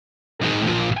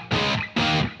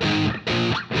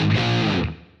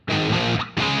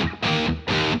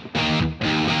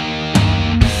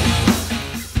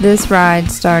This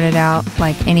ride started out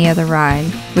like any other ride.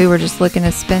 We were just looking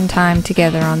to spend time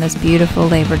together on this beautiful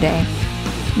Labor Day.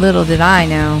 Little did I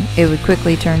know, it would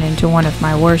quickly turn into one of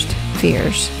my worst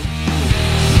fears.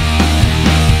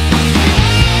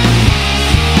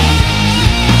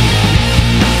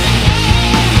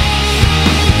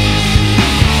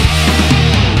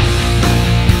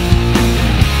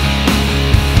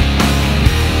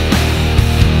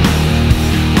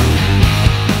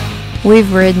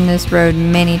 We've ridden this road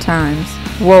many times.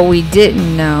 What we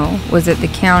didn't know was that the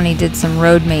county did some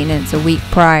road maintenance a week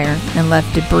prior and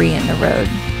left debris in the road.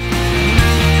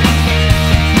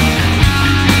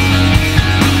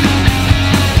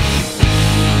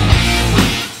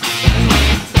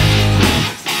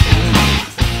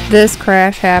 This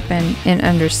crash happened in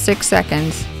under 6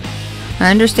 seconds.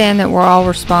 I understand that we're all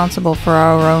responsible for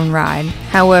our own ride.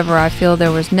 However, I feel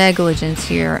there was negligence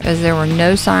here as there were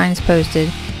no signs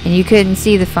posted and you couldn't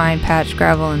see the fine patched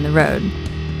gravel in the road.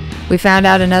 We found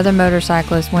out another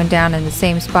motorcyclist went down in the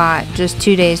same spot just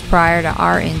 2 days prior to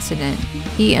our incident.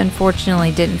 He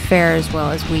unfortunately didn't fare as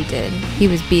well as we did. He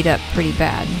was beat up pretty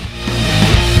bad.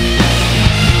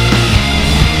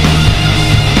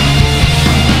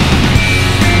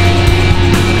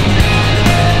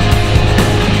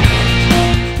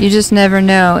 You just never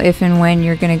know if and when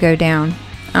you're going to go down.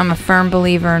 I'm a firm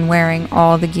believer in wearing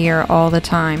all the gear all the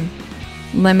time.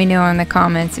 Let me know in the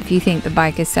comments if you think the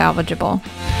bike is salvageable.